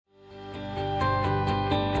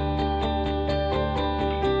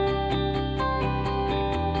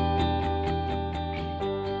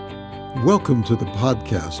Welcome to the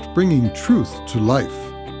podcast, Bringing Truth to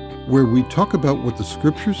Life, where we talk about what the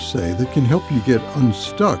Scriptures say that can help you get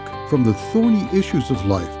unstuck from the thorny issues of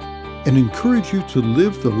life and encourage you to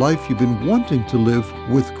live the life you've been wanting to live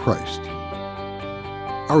with Christ.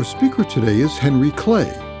 Our speaker today is Henry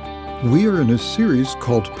Clay. We are in a series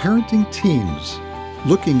called Parenting Teens,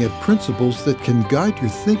 looking at principles that can guide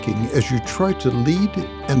your thinking as you try to lead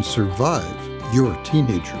and survive your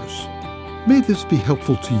teenagers. May this be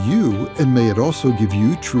helpful to you, and may it also give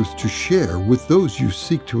you truth to share with those you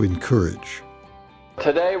seek to encourage.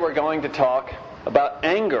 Today we're going to talk about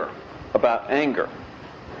anger.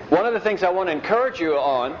 One of the things I want to encourage you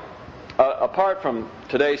on, apart from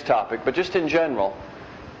today's topic, but just in general,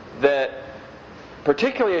 that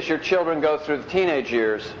particularly as your children go through the teenage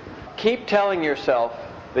years, keep telling yourself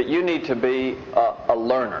that you need to be a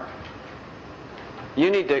learner. You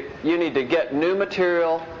need to get new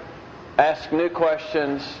material, ask new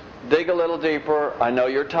questions, dig a little deeper. I know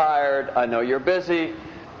you're tired, I know you're busy,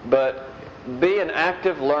 but be an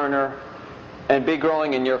active learner and be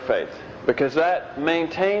growing in your faith, because that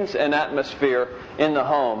maintains an atmosphere in the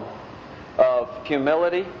home of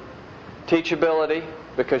humility, teachability,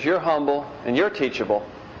 because you're humble and you're teachable.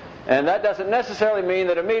 And that doesn't necessarily mean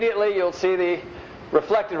that immediately you'll see the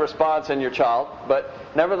reflected response in your child, but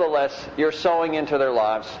nevertheless, you're sowing into their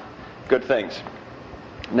lives good things.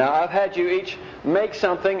 Now, I've had you each make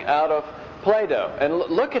something out of Play-Doh. And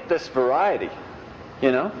look at this variety,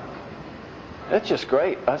 you know. It's just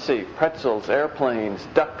great. I see pretzels, airplanes,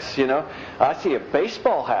 ducks, you know. I see a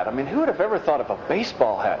baseball hat. I mean, who would have ever thought of a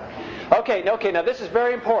baseball hat? Okay, now this is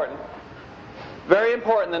very important. Very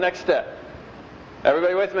important, the next step.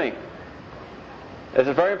 Everybody with me? This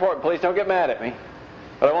is very important. Please don't get mad at me.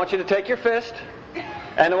 But I want you to take your fist,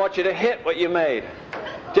 and I want you to hit what you made.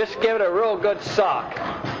 Just give it a real good sock.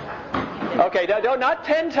 Okay, not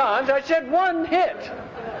 10 times. I said one hit.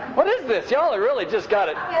 What is this? Y'all have really just got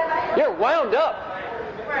it. You're wound up.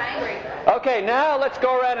 We're angry. Okay, now let's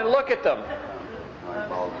go around and look at them.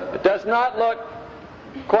 It does not look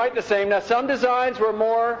quite the same. Now, some designs were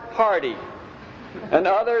more hardy, and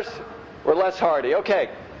others were less hardy. Okay.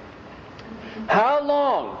 How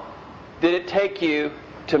long did it take you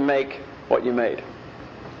to make what you made?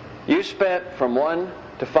 You spent from 1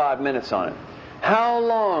 to 5 minutes on it. How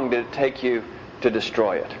long did it take you to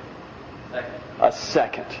destroy it? A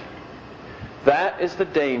second. That is the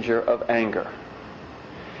danger of anger.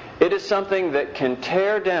 It is something that can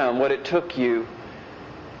tear down what it took you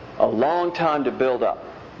a long time to build up.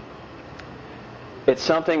 It's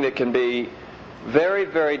something that can be very,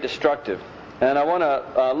 very destructive. And I want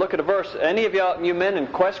to look at a verse. Any of you men in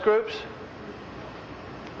quest groups?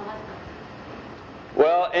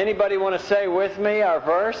 Well, anybody want to say with me our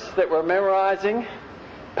verse that we're memorizing?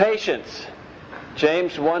 Patience.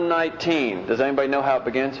 James 1:19. Does anybody know how it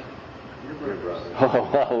begins?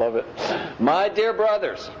 Oh, I love it. My dear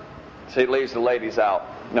brothers. See, it leaves the ladies out.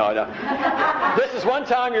 No, I don't. This is one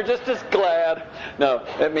time you're just as glad. No,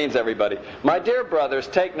 it means everybody. My dear brothers,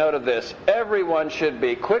 take note of this. Everyone should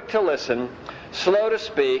be quick to listen, slow to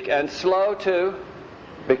speak, and slow to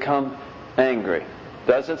become angry.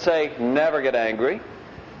 Doesn't say never get angry,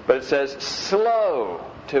 but it says slow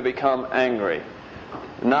to become angry.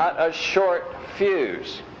 Not a short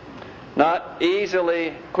fuse. Not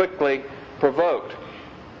easily, quickly provoked.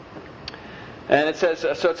 And it says,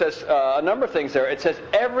 a number of things there. It says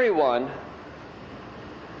everyone,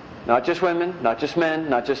 not just women, not just men,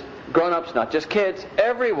 not just grown-ups, not just kids,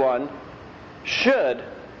 everyone should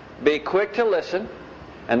be quick to listen.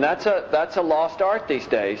 And that's a lost art these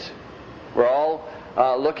days. We're all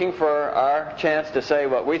looking for our chance to say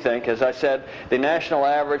what we think. As I said, the national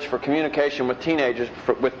average for communication with teenagers,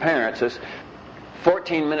 with parents, is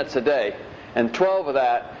 14 minutes a day. And 12 of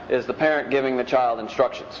that is the parent giving the child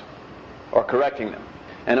instructions or correcting them.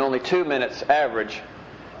 And only 2 minutes average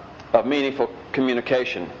of meaningful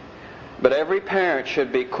communication. But every parent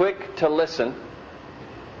should be quick to listen.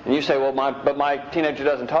 And you say, well, but my teenager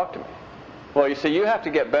doesn't talk to me. Well, you see, you have to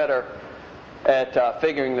get better at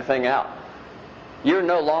figuring the thing out. You're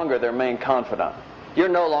no longer their main confidant. You're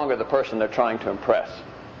no longer the person they're trying to impress.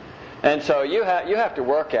 And so you have to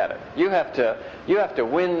work at it. You have to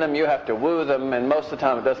win them, you have to woo them, and most of the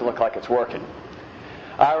time it doesn't look like it's working.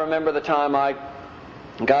 I remember the time I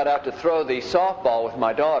got out to throw the softball with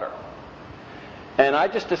my daughter. And I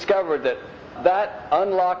just discovered that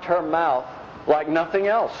unlocked her mouth like nothing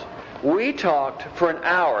else. We talked for an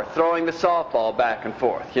hour throwing the softball back and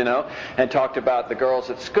forth, you know, and talked about the girls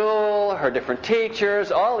at school, her different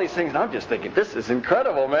teachers, all these things. And I'm just thinking, this is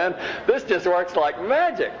incredible, man. This just works like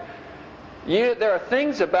magic. There are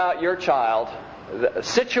things about your child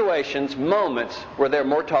situations, moments where they're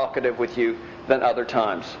more talkative with you than other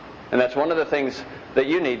times. And that's one of the things that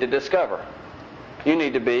you need to discover. You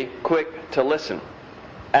need to be quick to listen.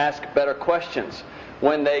 Ask better questions.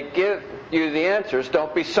 When they give you the answers,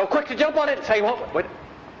 don't be so quick to jump on it and say, well, wait.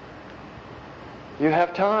 You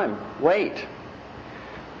have time. Wait.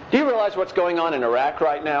 Do you realize what's going on in Iraq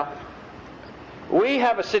right now? We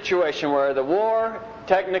have a situation where the war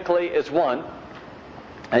technically is won,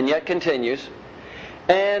 and yet continues,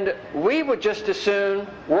 and we would just as soon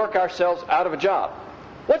work ourselves out of a job.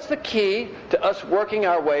 What's the key to us working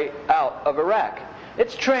our way out of Iraq?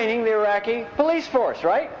 It's training the Iraqi police force,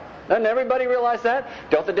 right? Doesn't everybody realize that?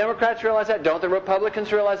 Don't the Democrats realize that? Don't the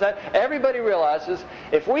Republicans realize that? Everybody realizes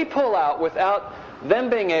if we pull out without them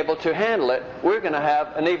being able to handle it, we're going to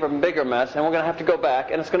have an even bigger mess, and we're going to have to go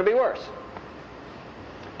back, and it's going to be worse.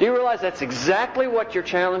 Do you realize that's exactly what your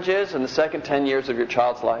challenge is in the second 10 years of your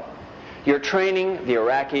child's life? You're training the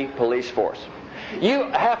Iraqi police force. You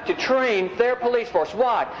have to train their police force.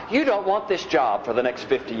 Why? You don't want this job for the next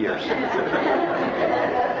 50 years.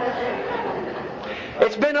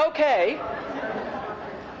 It's been okay,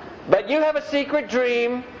 but you have a secret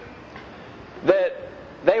dream that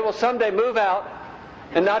they will someday move out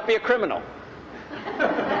and not be a criminal.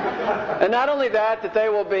 And not only that, that they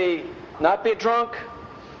will not be a drunk,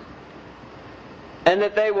 and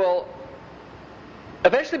that they will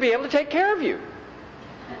eventually be able to take care of you.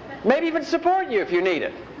 Maybe even support you if you need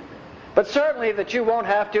it. But certainly that you won't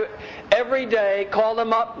have to every day call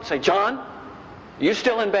them up and say, John, are you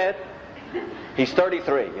still in bed? He's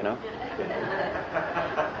 33, you know.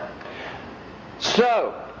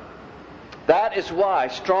 So, that is why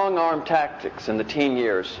strong-arm tactics in the teen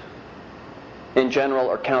years in general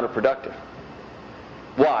are counterproductive.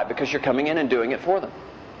 Why? Because you're coming in and doing it for them.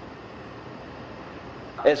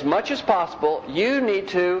 As much as possible, you need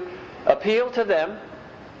to appeal to them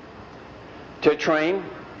to train,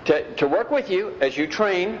 to work with you as you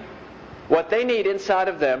train what they need inside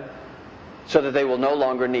of them so that they will no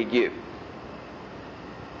longer need you.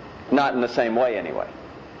 Not in the same way, anyway.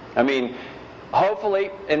 I mean,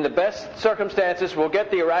 hopefully, in the best circumstances, we'll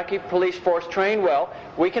get the Iraqi police force trained well.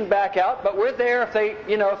 We can back out, but we're there if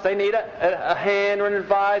they need a hand or an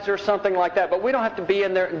advisor or something like that. But we don't have to be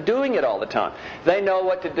in there doing it all the time. They know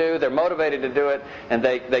what to do, they're motivated to do it, and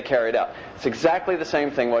they carry it out. It's exactly the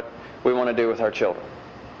same thing what we want to do with our children.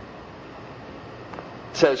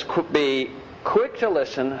 It says, be quick to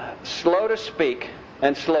listen, slow to speak,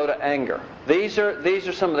 and slow to anger. These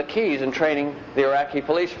are some of the keys in training the Iraqi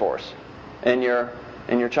police force in your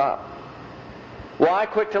child. Why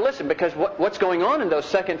quick to listen? Because what's going on in those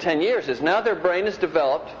second 10 years is now their brain is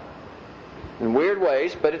developed in weird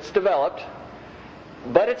ways, but it's developed.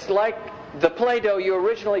 But it's like the Play-Doh you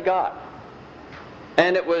originally got.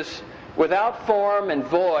 And it was without form and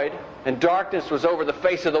void, and darkness was over the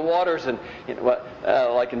face of the waters, and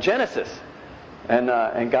like in Genesis.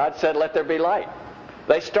 And God said, let there be light.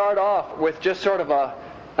 They start off with just sort of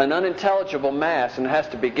an unintelligible mass, and it has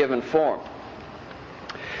to be given form.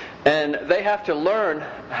 And they have to learn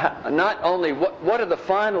not only what are the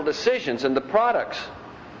final decisions and the products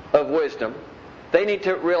of wisdom, they need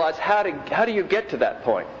to realize how do you get to that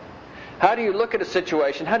point? How do you look at a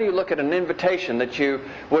situation, how do you look at an invitation that you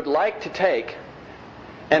would like to take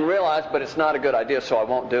and realize, but it's not a good idea, so I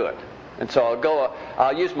won't do it. And so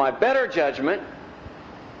I'll use my better judgment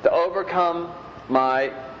to overcome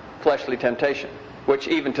my fleshly temptation, which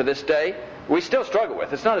even to this day, we still struggle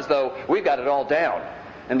with. It's not as though we've got it all down.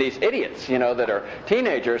 And these idiots, that are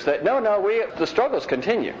teenagers, the struggles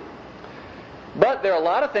continue. But there are a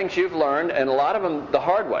lot of things you've learned, and a lot of them the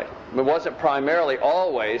hard way. It wasn't primarily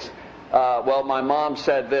always, my mom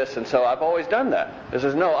said this, and so I've always done that. It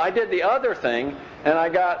says, no, I did the other thing, and I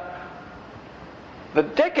got the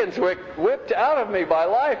dickens whipped out of me by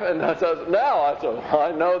life, and I says,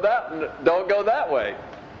 I know that, don't go that way.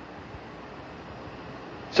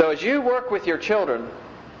 So as you work with your children,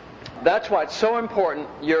 that's why it's so important,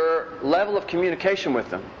 your level of communication with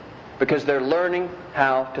them, because they're learning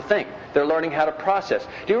how to think. They're learning how to process.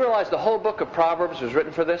 Do you realize the whole book of Proverbs was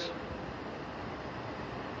written for this?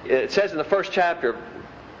 It says in the first chapter,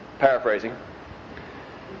 paraphrasing,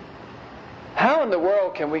 how in the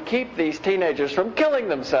world can we keep these teenagers from killing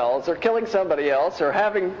themselves or killing somebody else or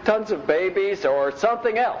having tons of babies or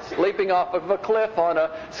something else, leaping off of a cliff on a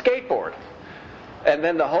skateboard? And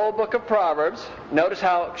then the whole book of Proverbs, notice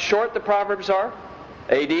how short the Proverbs are.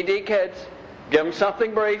 ADD kids, give them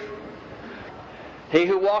something brief. He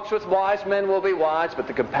who walks with wise men will be wise, but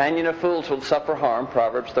the companion of fools will suffer harm,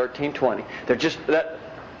 Proverbs 13:20.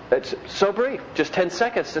 It's so brief, just 10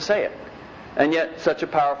 seconds to say it. And yet, such a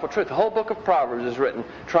powerful truth. The whole book of Proverbs is written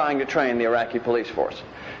trying to train the Iraqi police force,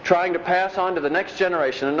 trying to pass on to the next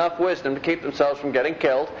generation enough wisdom to keep themselves from getting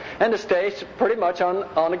killed and to stay pretty much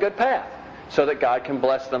on a good path so that God can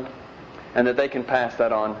bless them and that they can pass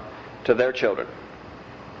that on to their children.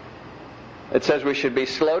 It says we should be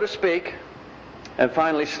slow to speak and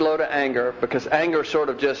finally slow to anger, because anger sort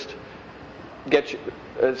of just gets you,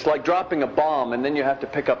 it's like dropping a bomb and then you have to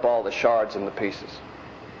pick up all the shards and the pieces.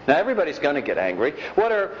 Now everybody's going to get angry.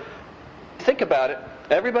 Think about it.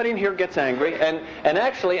 Everybody in here gets angry, and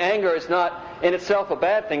actually anger is not in itself a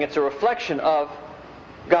bad thing. It's a reflection of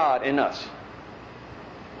God in us.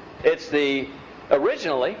 It's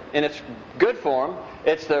originally, in its good form,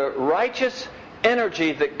 it's the righteous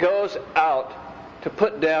energy that goes out to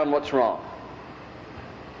put down what's wrong.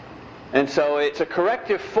 And so it's a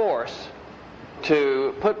corrective force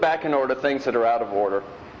to put back in order things that are out of order.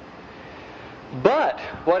 But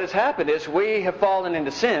what has happened is we have fallen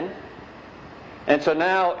into sin, and so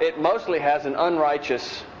now it mostly has an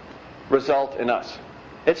unrighteous result in us.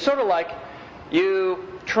 It's sort of like you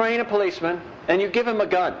train a policeman and you give him a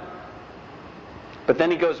gun, but then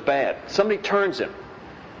he goes bad. Somebody turns him,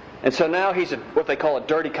 and so now he's what they call a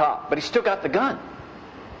dirty cop, but he's still got the gun.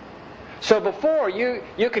 So before,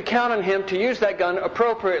 you could count on him to use that gun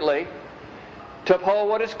appropriately to uphold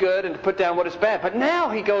what is good and to put down what is bad. But now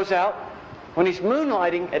he goes out when he's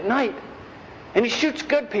moonlighting at night, and he shoots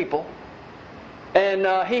good people, and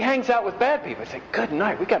he hangs out with bad people. You think, good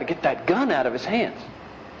night, we've got to get that gun out of his hands.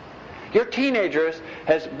 Your teenager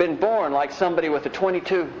has been born like somebody with a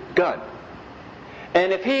 .22 gun.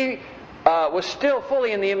 And if he was still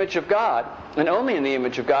fully in the image of God, and only in the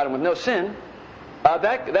image of God and with no sin,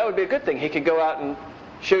 that would be a good thing. He could go out and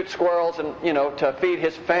shoot squirrels and, to feed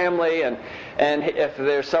his family, and if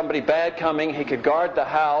there's somebody bad coming, he could guard the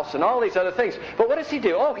house and all these other things. But what does he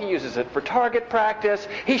do? Oh, he uses it for target practice.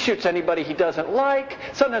 He shoots anybody he doesn't like.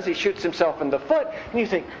 Sometimes he shoots himself in the foot, and you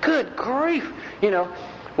think, good grief,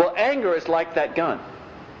 Well, anger is like that gun.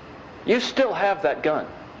 You still have that gun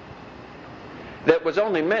that was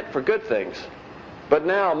only meant for good things, but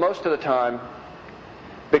now most of the time,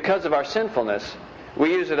 because of our sinfulness,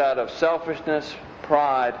 we use it out of selfishness,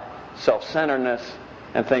 pride, self-centeredness,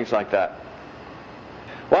 and things like that.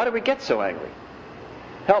 Why do we get so angry?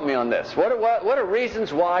 Help me on this. What are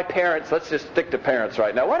reasons why parents, let's just stick to parents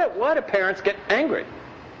right now, why do parents get angry?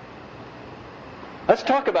 Let's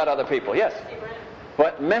talk about other people. Yes?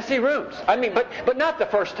 What? Messy rooms. I mean, but not the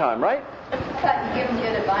first time, right? It's like you give them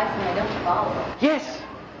good advice and they don't follow it. Yes.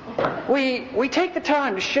 We take the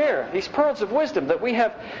time to share these pearls of wisdom that we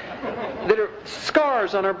have, that are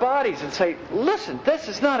scars on our bodies, and say, listen, this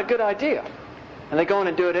is not a good idea. And they go on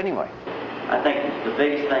and do it anyway. I think the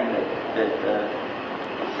biggest thing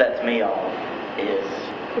that sets me off is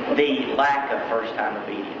the lack of first-time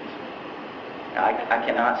obedience. I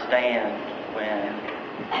cannot stand when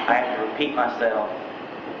I have to repeat myself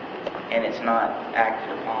and it's not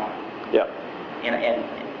acted upon. Yeah.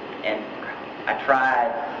 And I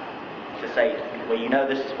tried to say, well,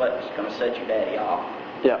 this is what's going to set your daddy off.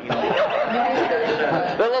 Yeah.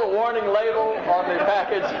 The little warning label on the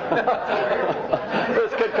package.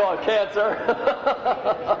 This could cause cancer.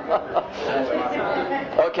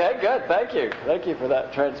 Okay, good. Thank you. Thank you for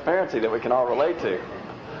that transparency that we can all relate to.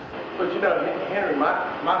 But Henry,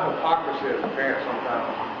 my hypocrisy as a parent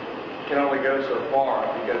sometimes can only go so far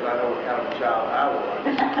because I know what kind of a child I was.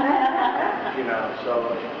 So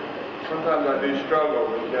sometimes I do struggle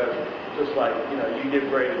because just like, you give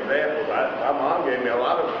great examples. My mom gave me a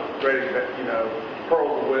lot of great,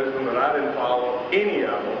 pearls of wisdom, and I didn't follow any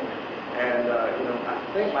of them. And,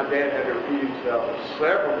 I think my dad had to repeat himself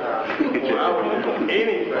several times before I would do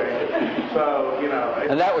anything. So,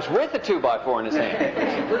 And that was with a 2x4 in his hand.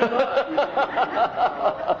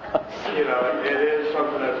 It is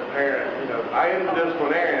something as a parent, I am a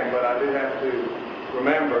disciplinarian, but I do have to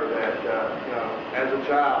remember that, as a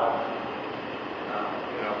child,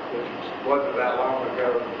 which wasn't that long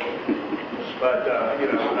ago, but,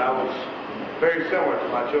 I was very similar to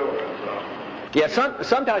my children, so. Yeah,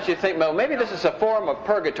 sometimes you think, well, maybe this is a form of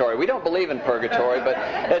purgatory. We don't believe in purgatory, but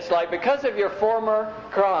it's like because of your former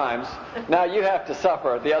crimes, now you have to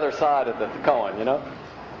suffer the other side of the coin,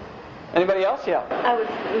 Anybody else? Yeah.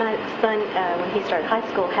 My son, when he started high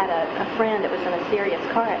school, had a friend that was in a serious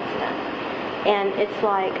car accident. And it's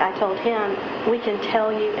like I told him, we can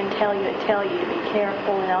tell you and tell you and tell you to be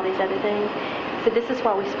careful and all these other things. So this is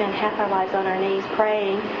why we spend half our lives on our knees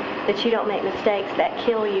praying that you don't make mistakes that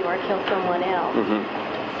kill you or kill someone else. Mm-hmm.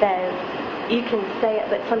 So you can say it,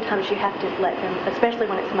 but sometimes you have to let them, especially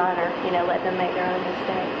when it's minor, let them make their own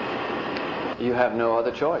mistakes. you have no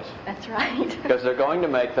other choice. That's right. Because they're going to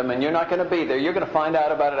make them, and you're not going to be there. You're going to find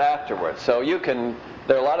out about it afterwards. So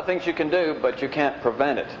there are a lot of things you can do, but you can't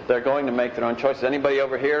prevent it. They're going to make their own choices. Anybody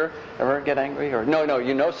over here ever get angry? Or no,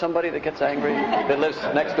 you know somebody that gets angry that lives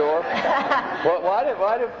next door? Well,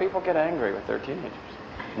 why do people get angry with their teenagers?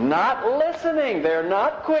 Not listening. They're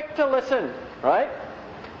not quick to listen, right?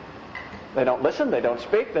 They don't listen. They don't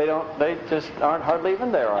speak. They just aren't hardly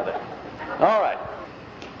even there, are they? All right.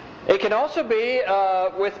 It can also be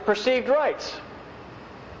with perceived rights.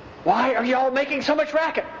 Why are y'all making so much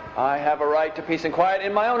racket? I have a right to peace and quiet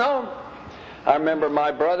in my own home. I remember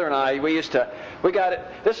my brother and I, we got it.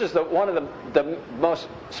 This is one of the most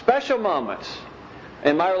special moments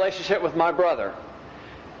in my relationship with my brother.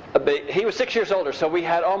 He was 6 years older, so we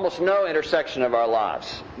had almost no intersection of our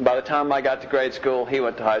lives. By the time I got to grade school, he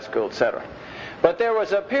went to high school, etc. But there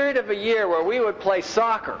was a period of a year where we would play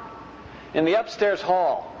soccer in the upstairs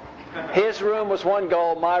hall. His room was one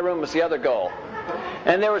goal, my room was the other goal.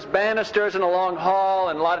 And there was banisters in a long hall,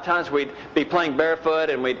 and a lot of times we'd be playing barefoot,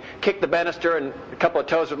 and we'd kick the banister, and a couple of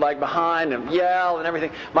toes would lag behind, and yell and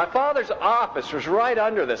everything. My father's office was right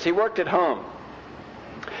under this. He worked at home.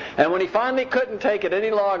 And when he finally couldn't take it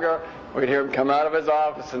any longer, we'd hear him come out of his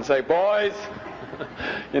office and say, "Boys,"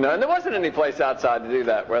 and there wasn't any place outside to do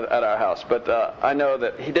that at our house. But I know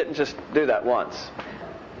that he didn't just do that once.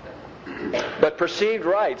 But perceived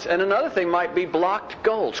rights. And another thing might be blocked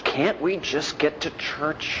goals. Can't we just get to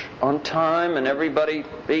church on time and everybody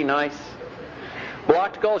be nice?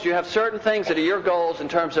 Blocked goals. You have certain things that are your goals in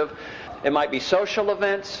terms of, it might be social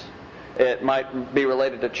events, it might be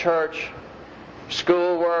related to church,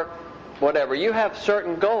 schoolwork, whatever. You have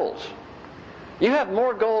certain goals. You have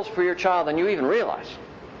more goals for your child than you even realize.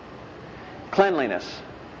 Cleanliness,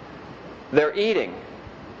 their eating,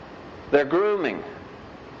 their grooming,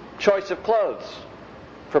 choice of clothes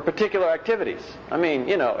for particular activities. I mean,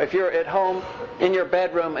 if you're at home in your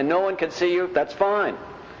bedroom and no one can see you, that's fine.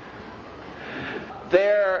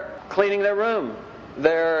 They're cleaning their room.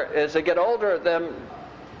 As they get older, them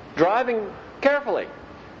driving carefully.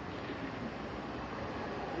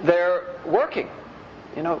 They're working.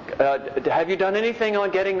 Have you done anything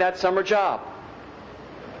on getting that summer job?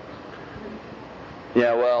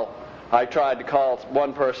 Yeah, well, I tried to call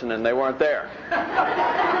one person and they weren't there.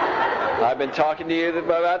 I've been talking to you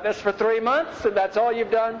about this for 3 months and that's all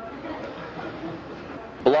you've done?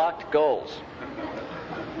 Blocked goals.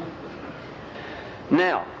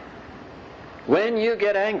 Now, when you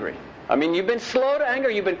get angry, you've been slow to anger,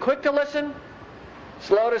 you've been quick to listen,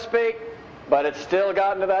 slow to speak, but it's still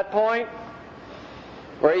gotten to that point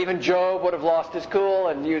where even Job would have lost his cool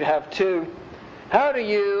and you'd have too. How do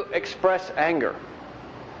you express anger?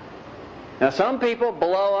 Now, some people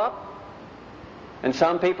blow up and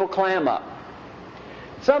some people clam up.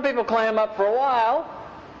 Some people clam up for a while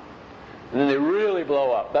and then they really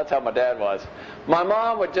blow up. That's how my dad was.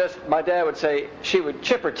 My dad would say she would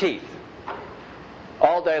chip her teeth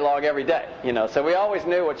all day long, every day. So we always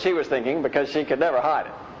knew what she was thinking because she could never hide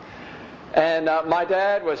it. And my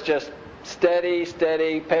dad was just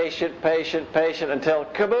steady, patient, until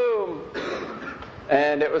kaboom!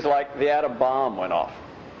 And it was like the atom bomb went off.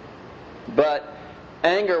 But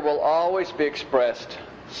anger will always be expressed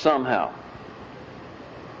somehow.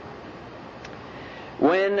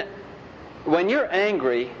 When you're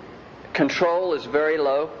angry, control is very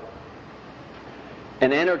low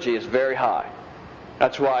and energy is very high.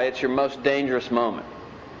 That's why it's your most dangerous moment.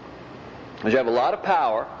 Because you have a lot of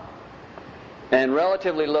power and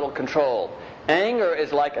relatively little control. Anger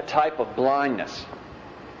is like a type of blindness.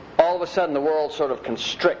 All of a sudden the world sort of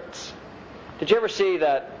constricts. Did you ever see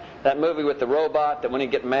that movie with the robot that when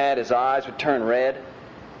he'd get mad his eyes would turn red?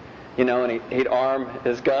 And he'd arm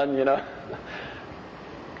his gun,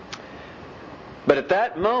 But at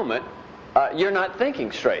that moment, you're not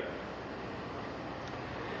thinking straight.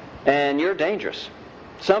 And you're dangerous.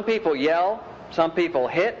 Some people yell, some people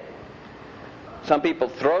hit, some people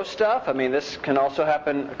throw stuff. This can also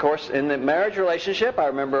happen, of course, in the marriage relationship. I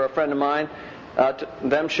remember a friend of mine,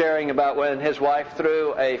 them sharing about when his wife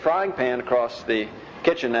threw a frying pan across the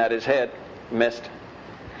kitchen at his head, missed.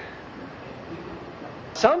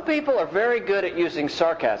 Some people are very good at using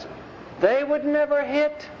sarcasm. They would never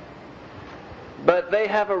hit, but they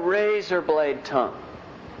have a razor blade tongue.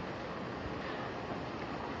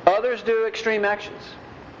 Others do extreme actions.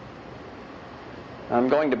 I'm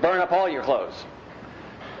going to burn up all your clothes.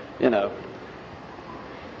 And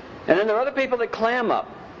then there are other people that clam up.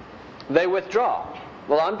 They withdraw.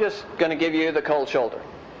 Well, I'm just going to give you the cold shoulder.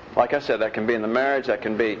 Like I said, that can be in the marriage, that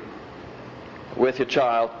can be with your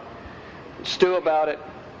child. Stew about it.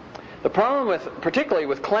 The problem particularly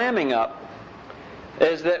with clamming up,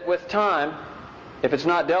 is that with time, if it's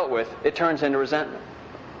not dealt with, it turns into resentment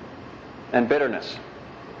and bitterness.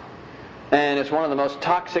 And it's one of the most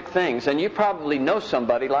toxic things. And you probably know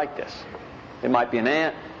somebody like this. It might be an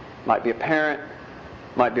aunt, might be a parent,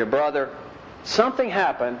 might be a brother. Something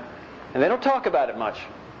happened, and they don't talk about it much.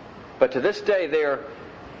 But to this day,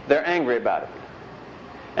 they're angry about it.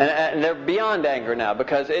 And they're beyond anger now,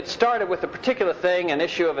 because it started with a particular thing, an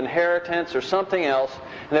issue of inheritance or something else.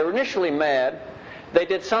 And they were initially mad. They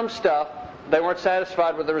did some stuff. They weren't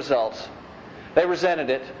satisfied with the results. They resented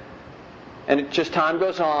it. And it just, time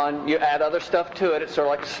goes on, you add other stuff to it. It's sort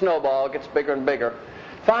of like a snowball. It gets bigger and bigger.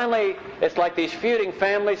 Finally, it's like these feuding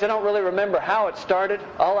families. They don't really remember how it started.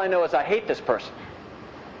 All I know is I hate this person.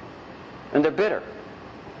 And they're bitter.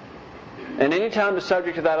 And any time the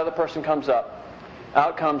subject of that other person comes up,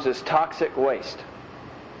 out comes this toxic waste,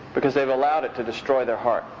 because they've allowed it to destroy their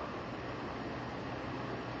heart.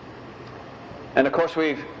 And of course,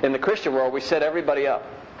 in the Christian world, we set everybody up.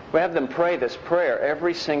 We have them pray this prayer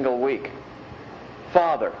every single week.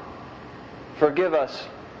 Father, forgive us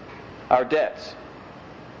our debts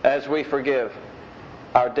as we forgive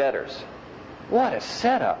our debtors. What a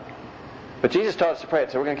setup. But Jesus taught us to pray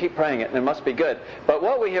it, so we're going to keep praying it, and it must be good. But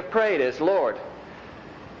what we have prayed is, Lord,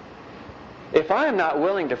 if I am not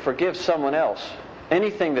willing to forgive someone else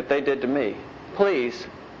anything that they did to me, please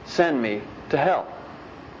send me to hell.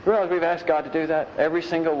 You realize we've asked God to do that every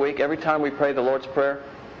single week, every time we pray the Lord's Prayer?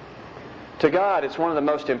 To God, it's one of the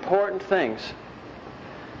most important things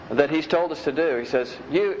that He's told us to do. He says,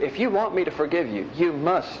 if you want me to forgive you, you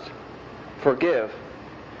must forgive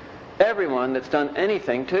everyone that's done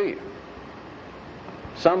anything to you.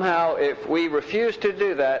 Somehow, if we refuse to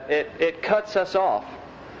do that, it cuts us off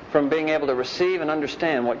from being able to receive and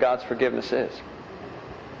understand what God's forgiveness is.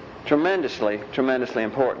 Tremendously, tremendously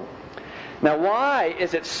important. Now, why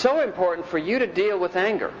is it so important for you to deal with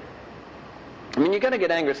anger? I mean, you're going to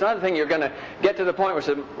get angry. It's not a thing you're going to get to the point where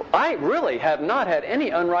you say, I really have not had any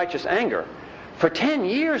unrighteous anger for 10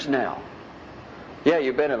 years now. Yeah,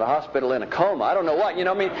 you've been in the hospital in a coma. I don't know what.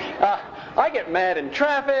 I get mad in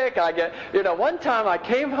traffic. One time I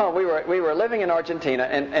came home. We were living in Argentina,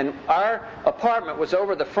 and our apartment was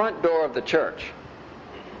over the front door of the church.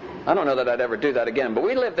 I don't know that I'd ever do that again, but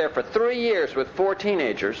we lived there for 3 years with 4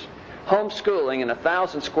 teenagers, homeschooling in a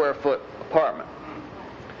 1,000-square-foot apartment.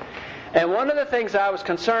 And one of the things I was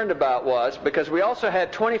concerned about was, because we also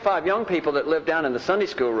had 25 young people that lived down in the Sunday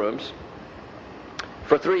school rooms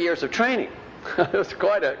for 3 years of training. It was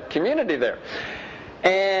quite a community there.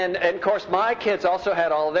 And of course, my kids also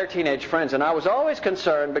had all of their teenage friends. And I was always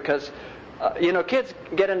concerned because, kids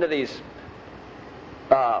get into these,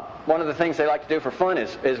 one of the things they like to do for fun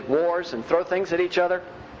is wars and throw things at each other.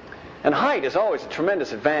 And height is always a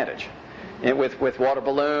tremendous advantage with water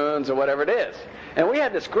balloons or whatever it is. And we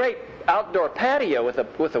had this great outdoor patio with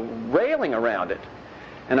a railing around it.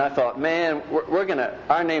 And I thought, man,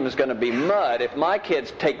 our name is going to be mud if my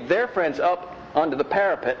kids take their friends up onto the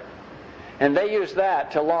parapet and they use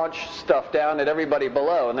that to launch stuff down at everybody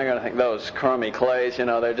below, and they're going to think those crummy clays,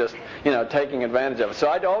 they're just, taking advantage of it. So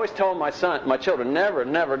I'd always told my children,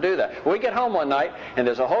 never do that. We get home one night, and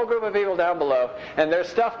there's a whole group of people down below, and there's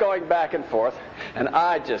stuff going back and forth, and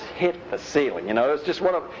I just hit the ceiling. It's just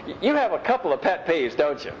you have a couple of pet peeves,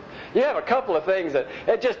 don't you? You have a couple of things that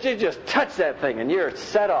you just touch that thing, and you're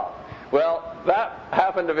set off. Well, that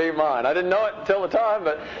happened to be mine. I didn't know it until the time,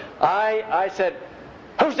 but I said,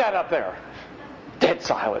 "Who's that up there?" Dead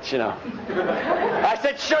silence, I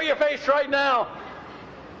said, "Show your face right now."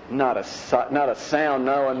 Not a sound.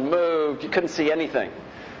 No one moved. You couldn't see anything.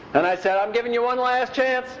 And I said, "I'm giving you one last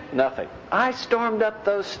chance." Nothing. I stormed up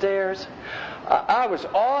those stairs. I was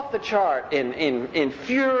off the chart in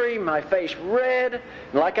fury, my face red. And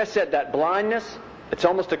like I said, that blindness, it's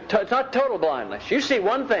not total blindness. You see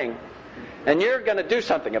one thing, and you're going to do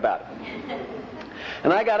something about it.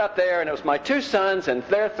 And I got up there, and it was my 2 sons and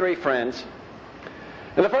their 3 friends.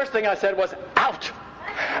 And the first thing I said was, "Out!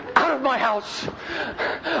 Out of my house!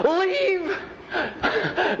 Leave!"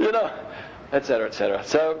 Et cetera, et cetera.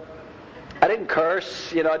 So I didn't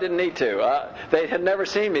curse, I didn't need to. They had never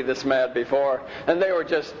seen me this mad before, and they were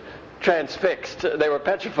just transfixed. They were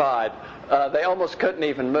petrified. They almost couldn't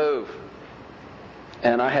even move.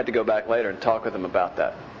 And I had to go back later and talk with them about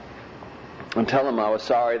that. And tell them I was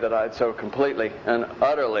sorry that I had so completely and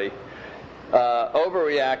utterly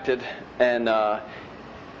overreacted, and I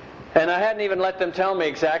hadn't even let them tell me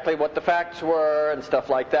exactly what the facts were and stuff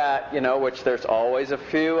like that, which there's always a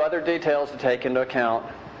few other details to take into account.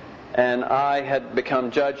 And I had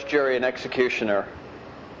become judge, jury, and executioner.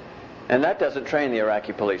 And that doesn't train the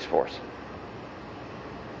Iraqi police force.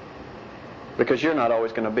 because you're not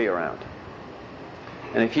always going to be around.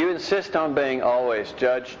 And if you insist on being always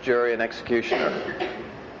judge, jury, and executioner,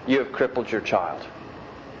 you have crippled your child.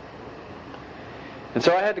 And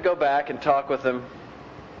so I had to go back and talk with them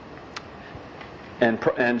and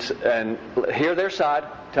hear their side,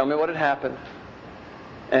 tell me what had happened,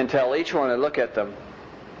 and tell each one and look at them,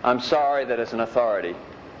 I'm sorry that as an authority,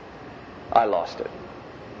 I lost it.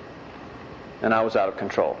 And I was out of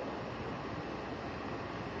control.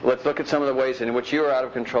 Let's look at some of the ways in which you were out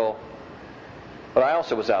of control, but I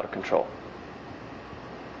also was out of control.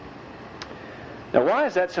 Now, why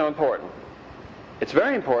is that so important? It's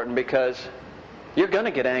very important because you're going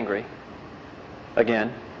to get angry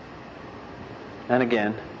again and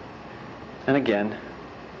again and again.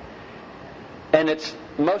 And it's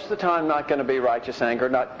most of the time not going to be righteous anger,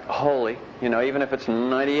 not holy. You know, even if it's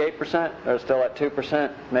 98%, there's still at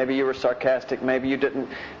 2%. Maybe you were sarcastic. Maybe you didn't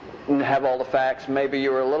have all the facts. Maybe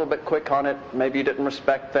you were a little bit quick on it. Maybe you didn't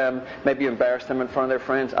respect them. Maybe you embarrassed them in front of their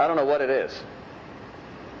friends. I don't know what it is.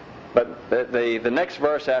 But the next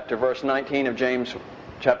verse after verse 19 of James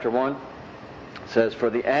chapter 1 says, for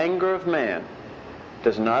the anger of man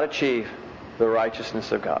does not achieve the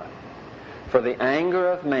righteousness of God. For the anger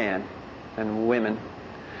of man and women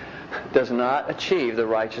does not achieve the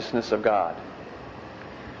righteousness of God.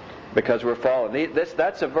 Because we're fallen.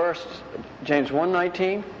 That's a verse, James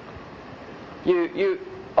 1:19. You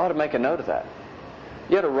ought to make a note of that.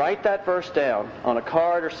 You ought to write that verse down on a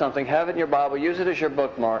card or something, have it in your Bible, use it as your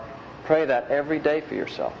bookmark, pray that every day for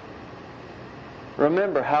yourself.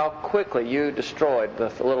 Remember how quickly you destroyed the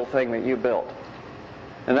little thing that you built.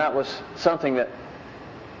 And that was something that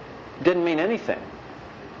didn't mean anything,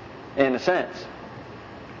 in a sense.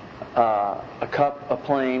 A cup, a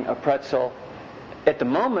plane, a pretzel. At the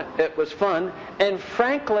moment, it was fun. And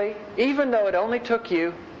frankly, even though it only took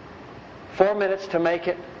you 4 minutes to make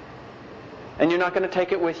it, and you're not going to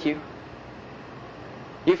take it with you,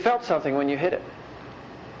 you felt something when you hit it.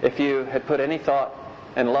 If you had put any thought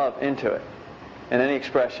and love into it, and any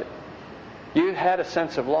expression, you had a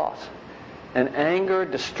sense of loss. And anger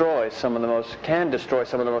can destroy some of the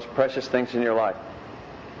most precious things in your life.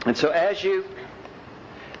 And so as you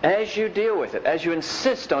deal with it, as you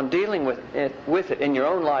insist on dealing with it in your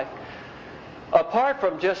own life, apart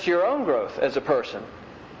from just your own growth as a person,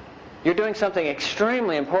 you're doing something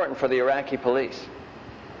extremely important for the Iraqi police.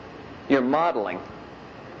 You're modeling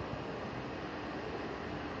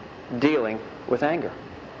dealing with anger.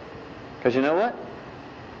 Because you know what?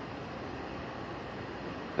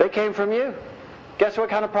 They came from you. Guess what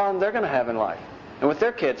kind of problem they're going to have in life? And with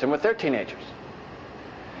their kids and with their teenagers.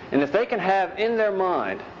 And if they can have in their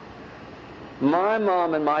mind, my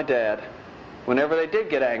mom and my dad, whenever they did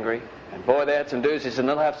get angry, and boy, they had some doozies, and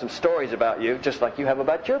they'll have some stories about you, just like you have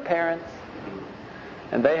about your parents,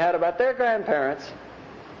 and they had about their grandparents.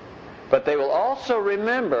 But they will also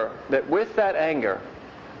remember that with that anger,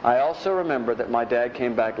 I also remember that my dad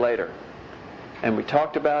came back later, and we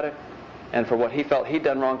talked about it, and for what he felt he'd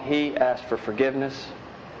done wrong, he asked for forgiveness,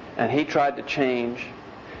 and he tried to change,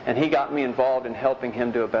 and he got me involved in helping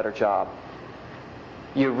him do a better job.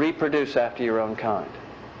 You reproduce after your own kind.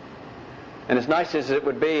 And as nice as it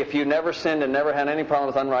would be if you never sinned and never had any problem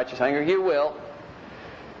with unrighteous anger, you will.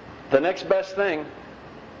 The next best thing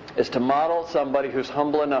is to model somebody who's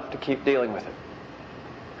humble enough to keep dealing with it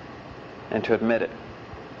and to admit it.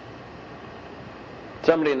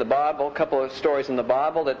 Somebody in the Bible, a couple of stories in the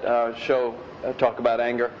Bible that talk about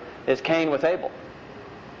anger, is Cain with Abel.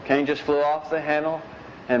 Cain just flew off the handle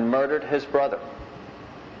and murdered his brother.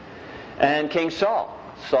 And King Saul.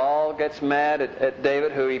 Saul gets mad at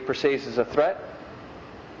David, who he perceives as a threat,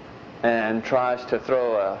 and tries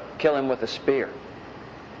to kill him with a spear.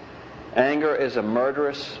 Anger is a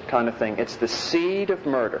murderous kind of thing. It's the seed of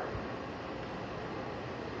murder.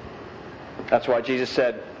 That's why Jesus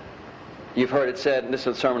said, you've heard it said, and this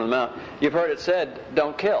is the Sermon on the Mount, you've heard it said,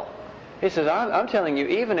 don't kill. He says, I'm telling you,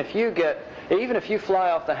 even if you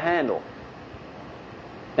fly off the handle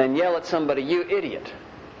and yell at somebody, you idiot,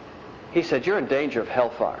 he said, you're in danger of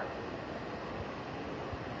hellfire.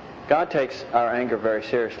 God takes our anger very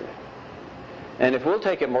seriously. And if we'll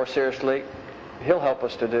take it more seriously, He'll help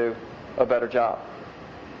us to do a better job.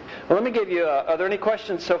 Well, let me give you, are there any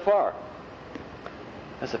questions so far?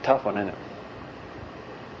 That's a tough one, isn't it?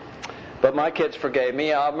 But my kids forgave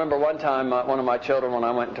me. I remember one time, one of my children, when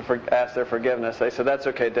I went to ask their forgiveness, they said, that's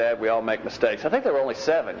okay, Dad, we all make mistakes. I think they were only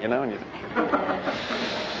 7, you know.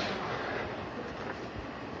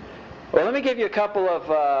 Well, let me give you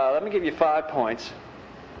let me give you 5 points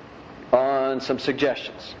on some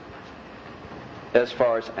suggestions as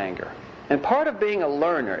far as anger. And part of being a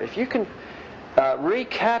learner, if you can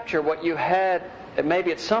recapture what you had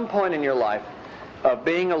maybe at some point in your life of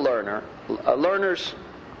being a learner. Learners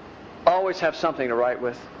always have something to write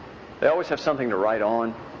with. They always have something to write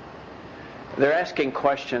on. They're asking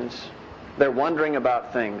questions. They're wondering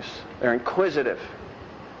about things. They're inquisitive.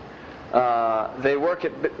 They work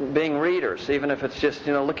at being readers, even if it's just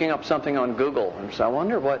looking up something on Google and say, I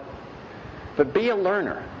wonder what. But be a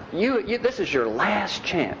learner. This is your last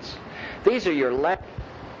chance. These are your last.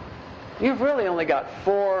 You've really only got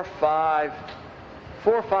 4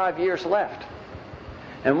 or 5 years left.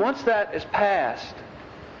 And once that is past,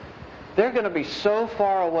 they're going to be so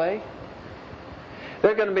far away.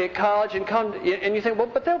 They're going to be at college and you think,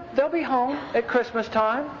 well, but they'll be home at Christmas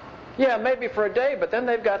time. Yeah, maybe for a day, but then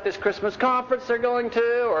they've got this Christmas conference they're going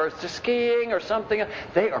to, or to skiing or something.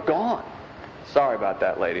 They are gone. Sorry about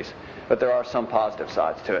that, ladies, but there are some positive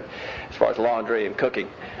sides to it, as far as laundry and cooking.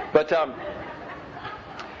 But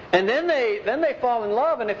and then they fall in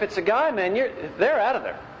love, and if it's a guy, man, they're out of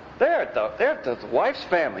there. They're at the wife's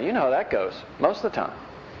family. You know how that goes most of the time.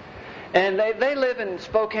 And they live in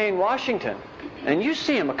Spokane, Washington, and you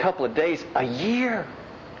see them a couple of days a year.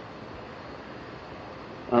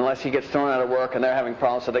 Unless he gets thrown out of work and they're having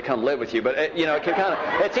problems, so they come live with you. But it can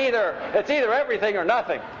it's either everything or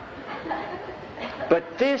nothing.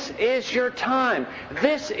 But this is your time.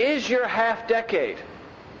 This is your half decade.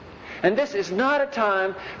 And this is not a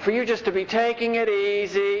time for you just to be taking it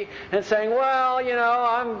easy and saying, well,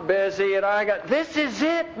 I'm busy and I got... This is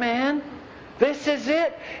it, man. This is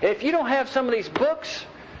it. If you don't have some of these books,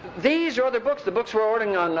 these or other books, the books we're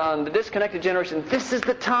ordering on the Disconnected Generation, this is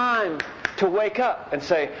the time to wake up and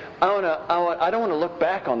say, I don't want to look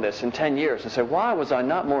back on this in 10 years and say, why was I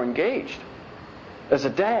not more engaged as a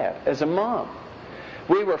dad, as a mom?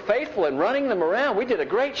 We were faithful in running them around. We did a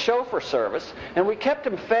great chauffeur service, and we kept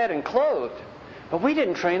them fed and clothed. But we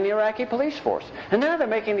didn't train the Iraqi police force. And now they're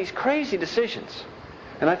making these crazy decisions.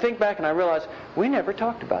 And I think back and I realize we never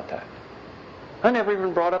talked about that. I never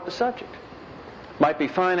even brought up the subject. Might be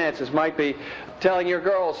finances, might be telling your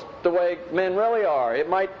girls the way men really are. It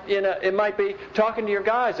might be talking to your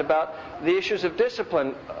guys about the issues of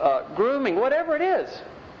discipline, grooming, whatever it is.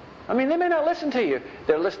 I mean, they may not listen to you.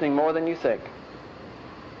 They're listening more than you think.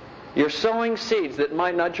 You're sowing seeds that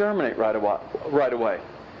might not germinate right away.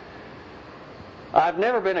 I've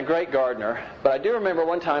never been a great gardener, but I do remember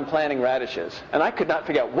one time planting radishes, and I could not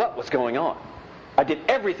figure out what was going on. I did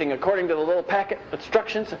everything according to the little packet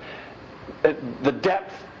instructions, the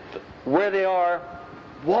depth, where they are,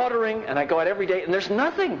 watering, and I go out every day, and there's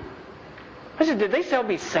nothing. I said, did they sell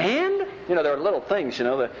me sand? There are little things,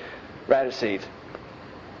 the radish seeds.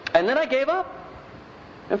 And then I gave up.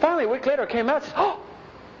 And finally, a week later, I came out and said, oh,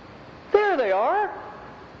 there they are.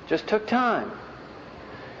 Just took time.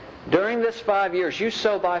 During this 5 years, you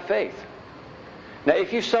sow by faith. Now,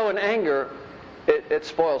 if you sow in anger, it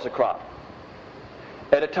spoils the crop.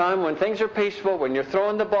 At a time when things are peaceful, when you're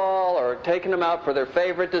throwing the ball or taking them out for their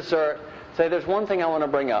favorite dessert, say, there's one thing I want to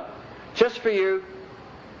bring up, just for you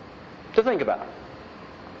to think about.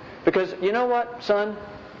 Because you know what, son?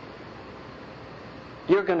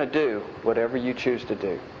 You're going to do whatever you choose to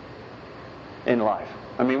do in life.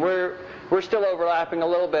 I mean, we're still overlapping a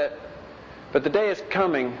little bit, but the day is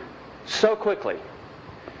coming so quickly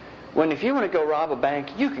when if you want to go rob a bank,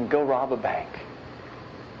 you can go rob a bank.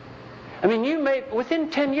 I mean,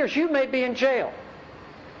 within 10 years, you may be in jail.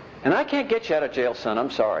 And I can't get you out of jail, son.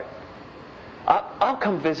 I'm sorry. I'll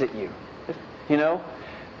come visit you,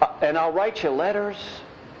 and I'll write you letters.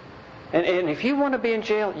 And if you want to be in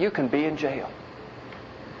jail, you can be in jail.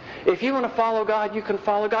 If you want to follow God, you can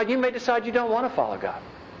follow God. You may decide you don't want to follow God.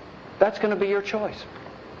 That's going to be your choice.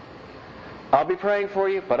 I'll be praying for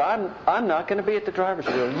you, but I'm not going to be at the driver's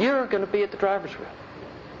wheel. You're going to be at the driver's wheel.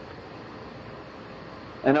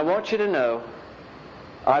 And I want you to know,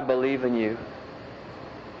 I believe in you.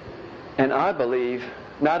 And I believe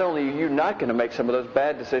not only are you not going to make some of those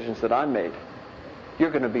bad decisions that I made,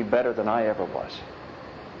 you're going to be better than I ever was.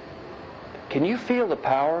 Can you feel the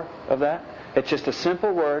power of that? It's just a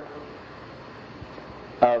simple word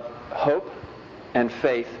of hope and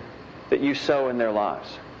faith that you sow in their lives.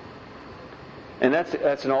 And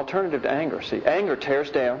that's an alternative to anger. See, anger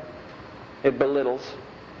tears down, it belittles,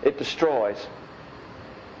 it destroys.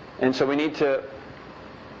 And so we need to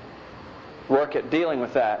work at dealing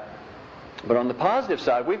with that. But on the positive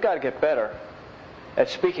side, we've got to get better at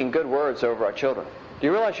speaking good words over our children. Do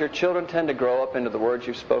you realize your children tend to grow up into the words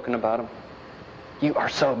you've spoken about them? You are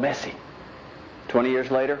so messy. 20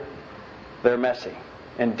 years later, they're messy.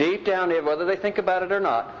 And deep down here, whether they think about it or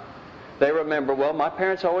not, they remember, well, my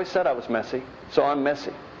parents always said I was messy, so I'm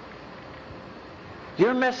messy.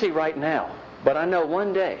 You're messy right now. But I know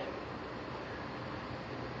one day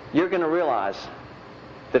you're going to realize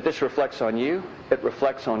that this reflects on you, it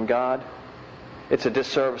reflects on God, it's a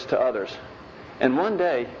disservice to others. And one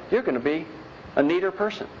day you're going to be a neater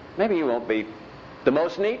person. Maybe you won't be the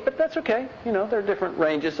most neat, but that's okay. You know, there are different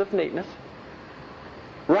ranges of neatness.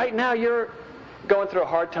 Right now you're going through a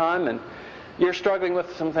hard time and you're struggling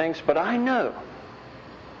with some things, but I know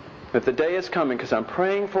that the day is coming, because I'm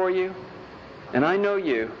praying for you, and I know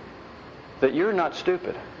you, that you're not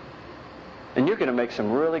stupid. And you're going to make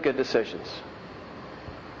some really good decisions.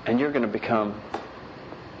 And you're going to become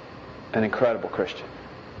an incredible Christian.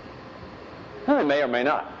 Now, they may or may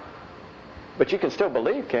not. But you can still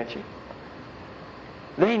believe, can't you?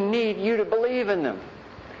 They need you to believe in them.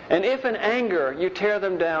 And if in anger you tear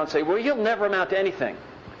them down, say, well, you'll never amount to anything,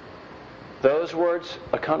 those words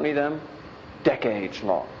accompany them decades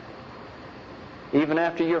long. Even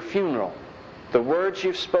after your funeral, the words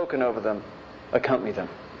you've spoken over them accompany them,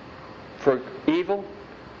 for evil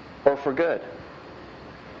or for good.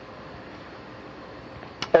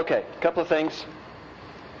 Okay, a couple of things,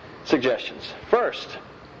 suggestions. First,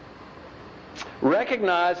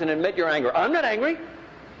 recognize and admit your anger. I'm not angry.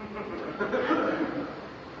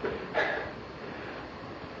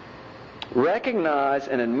 Recognize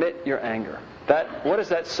and admit your anger. What does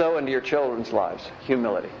that sow into your children's lives?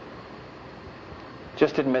 Humility.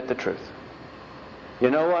 Just admit the truth. You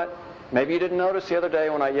know what? Maybe you didn't notice the other day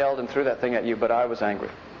when I yelled and threw that thing at you, but I was angry.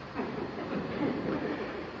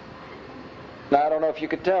 Now, I don't know if you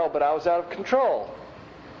could tell, but I was out of control.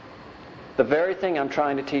 The very thing I'm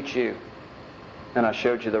trying to teach you, and I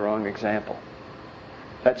showed you the wrong example.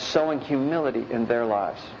 That's sowing humility in their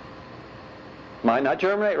lives. Might not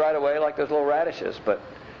germinate right away like those little radishes, but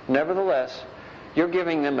nevertheless, you're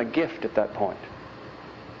giving them a gift at that point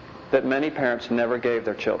that many parents never gave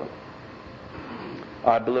their children.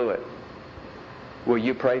 I blew it. Will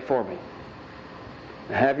you pray for me?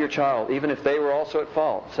 Have your child, even if they were also at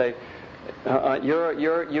fault, say,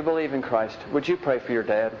 you believe in Christ. Would you pray for your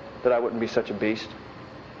dad that I wouldn't be such a beast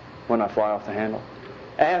when I fly off the handle?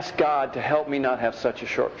 Ask God to help me not have such a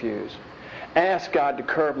short fuse. Ask God to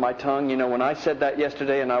curb my tongue. You know, when I said that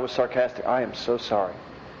yesterday and I was sarcastic, I am so sorry.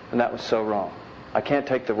 And that was so wrong. I can't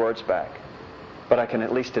take the words back, but I can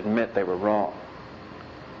at least admit they were wrong.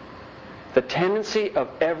 The tendency of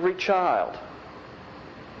every child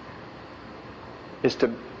is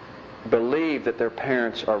to believe that their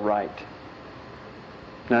parents are right.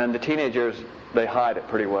 Now, in the teenagers, they hide it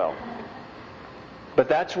pretty well. But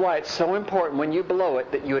that's why it's so important when you blow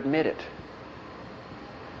it that you admit it.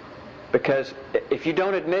 Because if you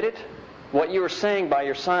don't admit it, what you are saying by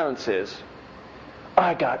your silence is,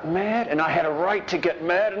 I got mad and I had a right to get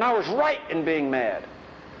mad and I was right in being mad.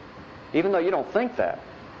 Even though you don't think that.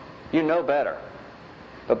 You know better.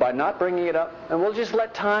 But by not bringing it up, and we'll just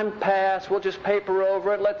let time pass, we'll just paper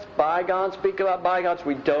over it, let bygones speak about bygones,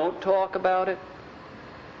 we don't talk about it.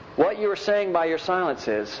 What you are saying by your silence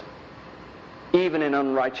is, even in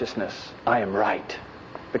unrighteousness, I am right,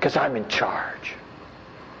 because I'm in charge.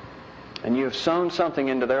 And you have sown something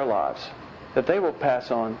into their lives that they will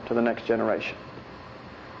pass on to the next generation.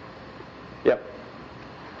 Yep.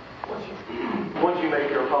 Once you make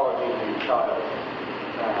your apology to your child,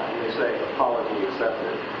 they say apology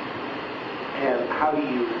accepted. And how do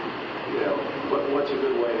you what's a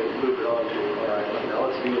good way to move it on to, all right, now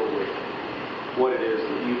let's deal with what it is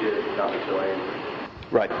that you did that got me so angry.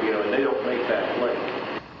 Right. And they don't make that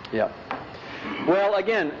claim. Yeah. Well,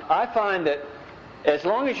 again, I find that as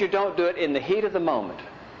long as you don't do it in the heat of the moment,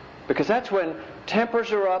 because that's when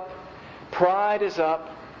tempers are up, pride is up,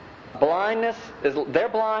 blindness is, they're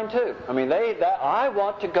blind too. I mean, I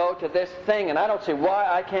want to go to this thing and I don't see why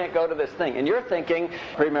I can't go to this thing. And you're thinking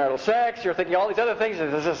premarital sex, you're thinking all these other things,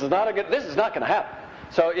 this is not going to happen.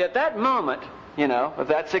 So at that moment, with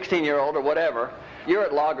that 16-year-old or whatever, you're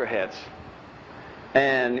at loggerheads.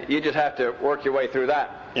 And you just have to work your way through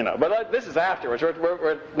that. But this is afterwards.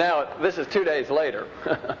 We're now, this is 2 days later.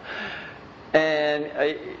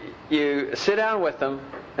 And you sit down with them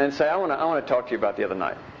and say, I want to talk to you about the other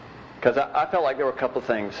night. Because I felt like there were a couple of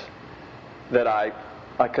things that I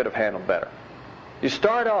could have handled better. You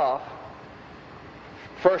start off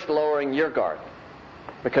first lowering your guard.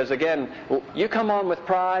 Because again, you come on with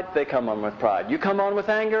pride, they come on with pride. You come on with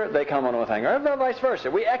anger, they come on with anger. Or vice versa.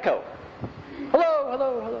 We echo. Hello,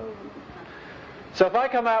 hello, hello. So if I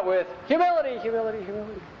come out with humility, humility,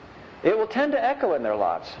 humility, it will tend to echo in their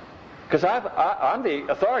lives. Because I'm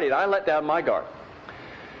the authority and I let down my guard.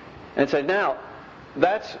 And say, now,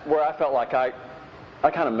 that's where I felt like I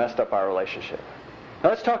kind of messed up our relationship. Now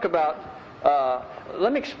let's talk about,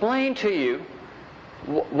 let me explain to you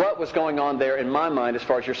what was going on there in my mind as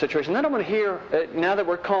far as your situation. Then I want to hear, now that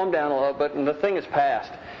we're calmed down a little bit and the thing is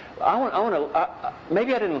past,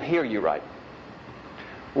 maybe I didn't hear you right.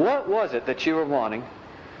 What was it that you were wanting?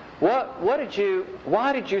 Why did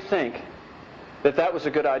you think that was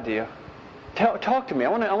a good idea? Talk to me. I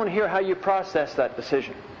want to hear how you process that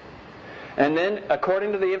decision. And then,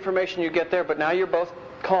 according to the information you get there, but now you're both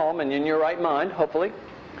calm and in your right mind, hopefully,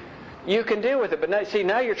 you can deal with it. But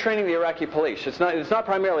now you're training the Iraqi police. It's not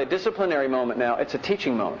primarily a disciplinary moment now. It's a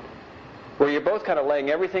teaching moment where you're both kind of laying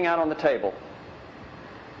everything out on the table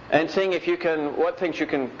and seeing what things you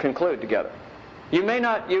can conclude together.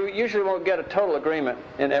 You usually won't get a total agreement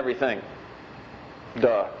in everything.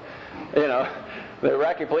 Duh. The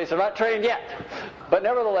Iraqi police are not trained yet. But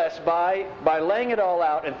nevertheless, by laying it all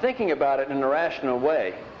out and thinking about it in a rational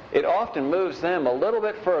way, it often moves them a little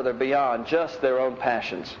bit further beyond just their own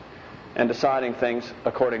passions and deciding things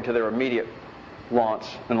according to their immediate wants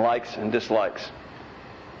and likes and dislikes.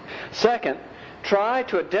 Second, try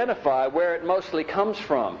to identify where it mostly comes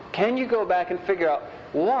from. Can you go back and figure out,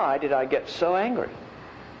 why did I get so angry?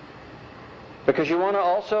 Because you want to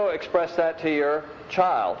also express that to your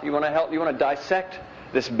child. You want to dissect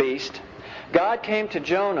this beast. God came to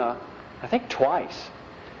Jonah, I think twice,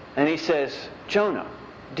 and he says, Jonah,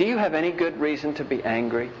 do you have any good reason to be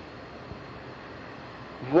angry?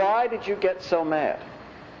 Why did you get so mad?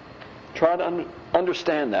 Try to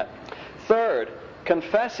understand that. Third,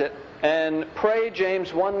 confess it and pray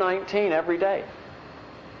James 1:19 every day.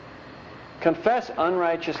 Confess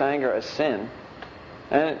unrighteous anger as sin,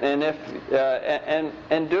 and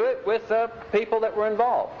do it with people that were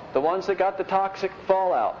involved, the ones that got the toxic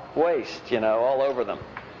fallout, waste, all over them.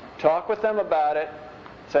 Talk with them about it.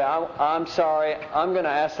 Say, I'm sorry, I'm going to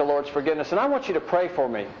ask the Lord's forgiveness, and I want you to pray for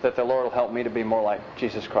me that the Lord will help me to be more like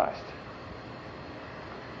Jesus Christ.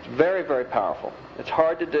 It's very, very powerful. It's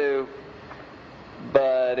hard to do,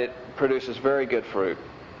 but it produces very good fruit.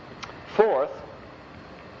 Fourth,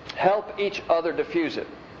 help each other diffuse it.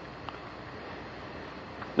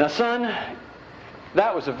 Now, son,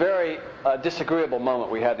 that was a very disagreeable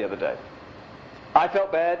moment we had the other day. I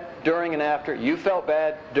felt bad during and after. You felt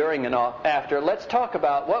bad during and after. Let's talk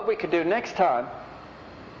about what we could do next time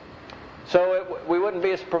so we wouldn't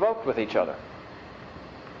be as provoked with each other.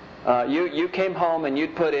 You came home and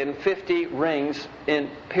you'd put in 50 rings in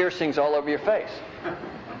piercings all over your face.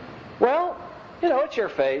 Well, it's your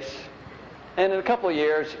face. And in a couple of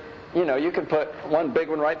years, you can put one big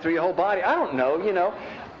one right through your whole body. I don't know,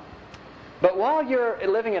 But while you're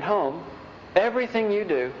living at home, everything you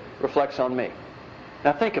do reflects on me.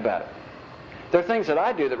 Now think about it. There are things that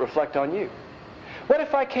I do that reflect on you. What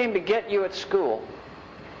if I came to get you at school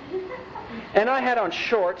and I had on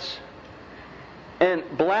shorts and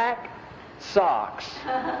black socks,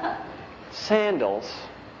 sandals,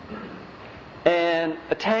 and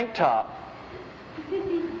a tank top,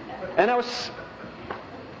 and I was,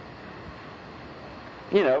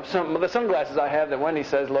 the sunglasses I have that Wendy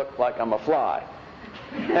says look like I'm a fly.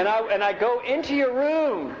 And I go into your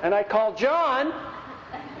room and I call, John,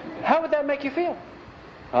 how would that make you feel?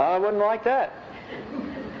 I wouldn't like that.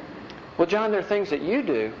 Well, John, there are things that you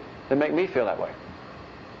do that make me feel that way.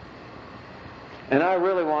 And I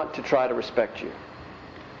really want to try to respect you.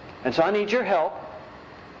 And so I need your help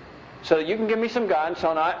so that you can give me some guidance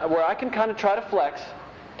on where I can kind of try to flex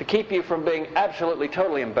to keep you from being absolutely,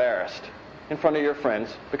 totally embarrassed in front of your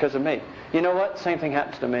friends because of me. You know what? Same thing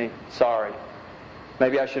happens to me. Sorry.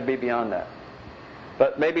 Maybe I should be beyond that.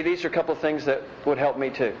 But maybe these are a couple of things that would help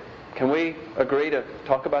me too. Can we agree to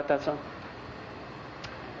talk about that some?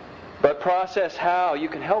 But process how you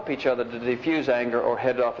can help each other to diffuse anger or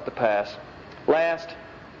head off at the pass. Last,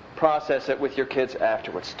 process it with your kids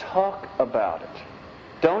afterwards. Talk about it.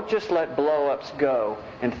 Don't just let blow-ups go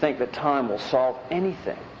and think that time will solve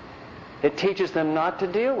anything. It teaches them not to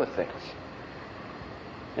deal with things.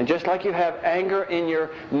 And just like you have anger in your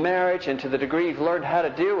marriage, and to the degree you've learned how to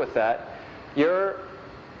deal with that, you're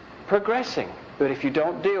progressing. But if you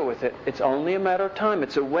don't deal with it, it's only a matter of time.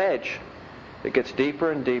 It's a wedge that gets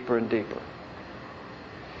deeper and deeper and deeper.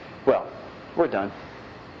 Well, we're done.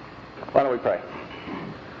 Why don't we pray?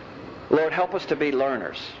 Lord, help us to be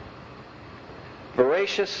learners.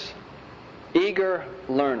 Voracious, eager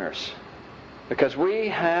learners. Because we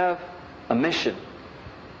have a mission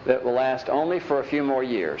that will last only for a few more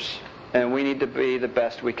years. And we need to be the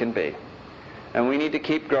best we can be. And we need to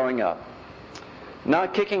keep growing up.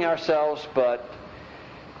 Not kicking ourselves, but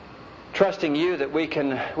trusting you that we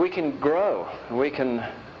can grow. We can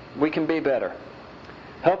be better.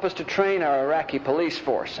 Help us to train our Iraqi police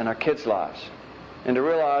force and our kids' lives. And to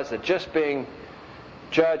realize that just being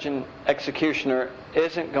judge and executioner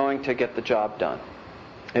isn't going to get the job done.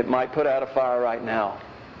 It might put out a fire right now,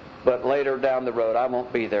 but later down the road I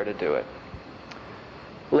won't be there to do it.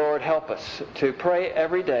 Lord, help us to pray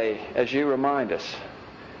every day as you remind us,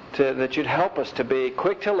 that you'd help us to be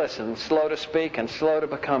quick to listen, slow to speak, and slow to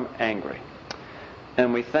become angry.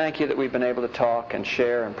 And we thank you that we've been able to talk and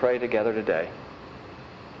share and pray together today.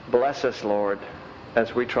 Bless us, Lord,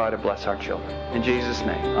 as we try to bless our children. In Jesus'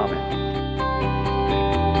 name, amen.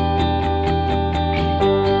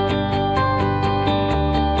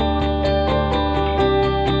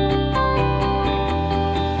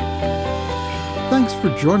 Thanks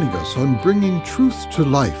for joining us on Bringing Truth to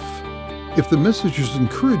Life. If the message has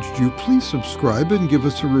encouraged you, please subscribe and give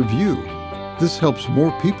us a review. This helps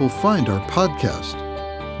more people find our podcast.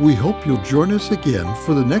 We hope you'll join us again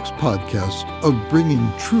for the next podcast of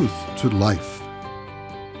Bringing Truth to Life.